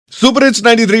Super hits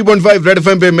 93.5 red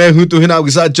FM पे मैं हूं तुहिन,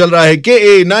 आपके साथ चल रहा है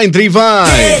KA 935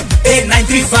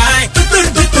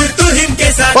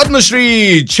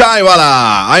 Padmashri Chaiwala.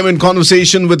 I am in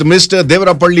conversation with mister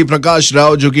Devarapalli Prakash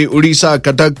Rao, जो कि उड़ीसा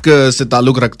कटक से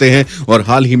ताल्लुक रखते हैं और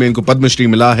हाल ही में इनको पद्मश्री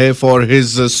मिला है for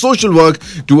his social work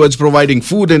towards providing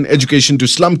food and education to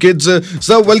slum kids.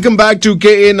 Sir, welcome back to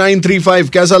KA 935।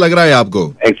 कैसा लग रहा है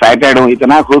आपको? एक्साइटेड हूँ,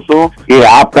 इतना खुश हूँ कि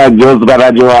आपका जोश भरा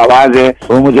जो आवाज है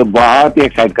वो मुझे बहुत ही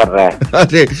एक्साइट कर रहा है।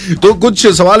 अरे, तो कुछ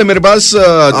सवाल है मेरे पास।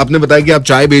 आपने बताया कि आप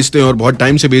चाय बेचते हैं और बहुत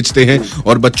टाइम से बेचते हैं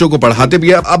और बच्चों को पढ़ाते भी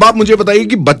हैं। अब आप मुझे बताइए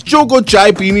कि बच्चों को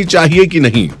चाय पीनी चाहिए कि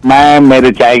नहीं? मैं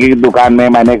मेरे चाय की दुकान में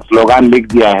मैंने एक स्लोगन लिख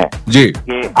दिया है जी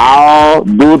कि आओ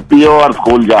दूध पियो और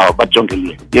स्कूल जाओ। बच्चों के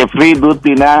लिए ये फ्री दूध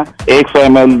पीना, 100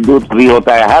 ml दूध फ्री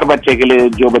होता है हर बच्चे के लिए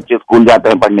जो बच्चे स्कूल जाते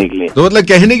हैं पढ़ने के लिए। तो मतलब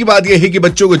कहने की बात यह है कि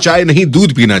बच्चों को चाय नहीं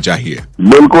दूध पीना चाहिए।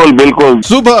 बिल्कुल बिल्कुल।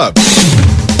 Super.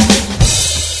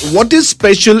 What is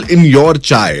special in your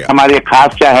चाय? हमारी एक खास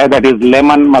चाय है, दैट इज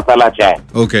लेमन मसाला चाय।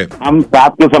 ओके। हम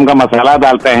 7 किस्म का मसाला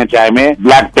डालते हैं चाय में।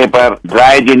 Black pepper,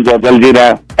 dry ginger, jaljeera,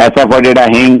 asafoetida,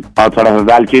 हींग और थोड़ा सा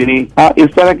दालचीनी। इस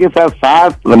तरह के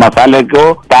 7 मसाले को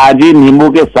ताजी नींबू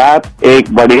के साथ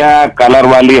एक बढ़िया कलर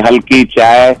वाली हल्की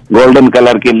चाय, गोल्डन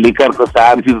कलर की लिकर के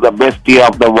साथ, this is the best T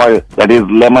of the world, that is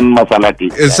lemon masala T.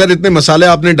 Sir, इतने मसाले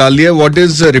आपने डाल दिए, व्हाट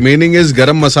इज रिमेनिंग इज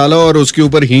गरम मसाला और उसके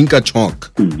ऊपर हींग का छौंक।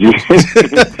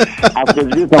 आप कुछ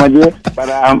भी समझिए,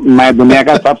 पर मैं दुनिया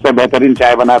का सबसे बेहतरीन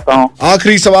चाय बनाता हूँ।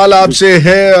 आखिरी सवाल आपसे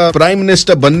है, प्राइम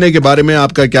मिनिस्टर बनने के बारे में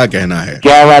आपका क्या कहना है?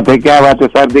 क्या बात है, क्या बात है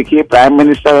सर। देखिए, प्राइम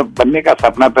मिनिस्टर बनने का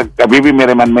सपना तो कभी भी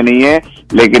मेरे मन में नहीं है,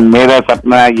 लेकिन मेरा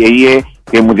सपना यही है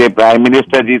कि मुझे प्राइम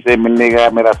मिनिस्टर जी से मिलने का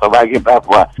मेरा सौभाग्य प्राप्त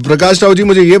हुआ। प्रकाश राव जी,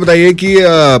 मुझे ये बताइए कि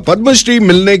पद्मश्री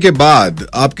मिलने के बाद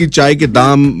आपकी चाय के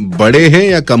दाम बढ़े हैं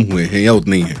या कम हुए हैं या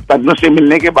उतने ही हैं? पद्मश्री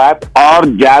मिलने के बाद और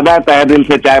ज्यादा तहे दिल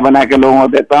से चाय बना के लोगों को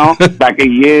देता हूँ ताकि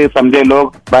ये समझे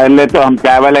लोग, पहले तो हम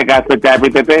चाय वाले के हाथ पे चाय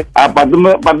पीते थे, अब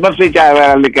पद्मश्री चाय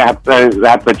वाले के हाथ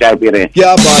पे चाय पी रहे हैं।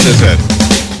 क्या बात है sir.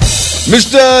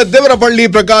 Mr. Devarapalli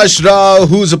Prakash Rao,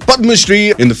 who's a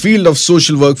Padmashri in the field of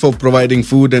social work for providing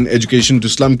food and education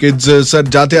to slum kids. Sir,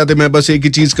 जाते आते मैं बस एक ही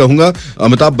चीज कहूंगा,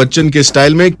 अमिताभ बच्चन के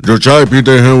स्टाइल में, जो चाय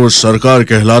पीते हैं वो सरकार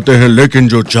कहलाते हैं, लेकिन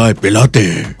जो चाय पिलाते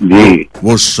हैं जी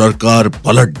वो सरकार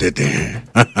पलट देते हैं।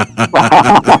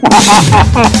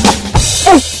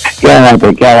 क्या बात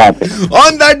है, क्या बात है।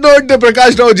 On that note,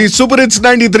 Prakash Rao ji, super hits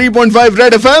 93.5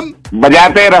 red FM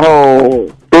बजाते रहो,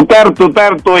 तुतर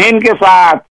तुतर तुहिन के साथ।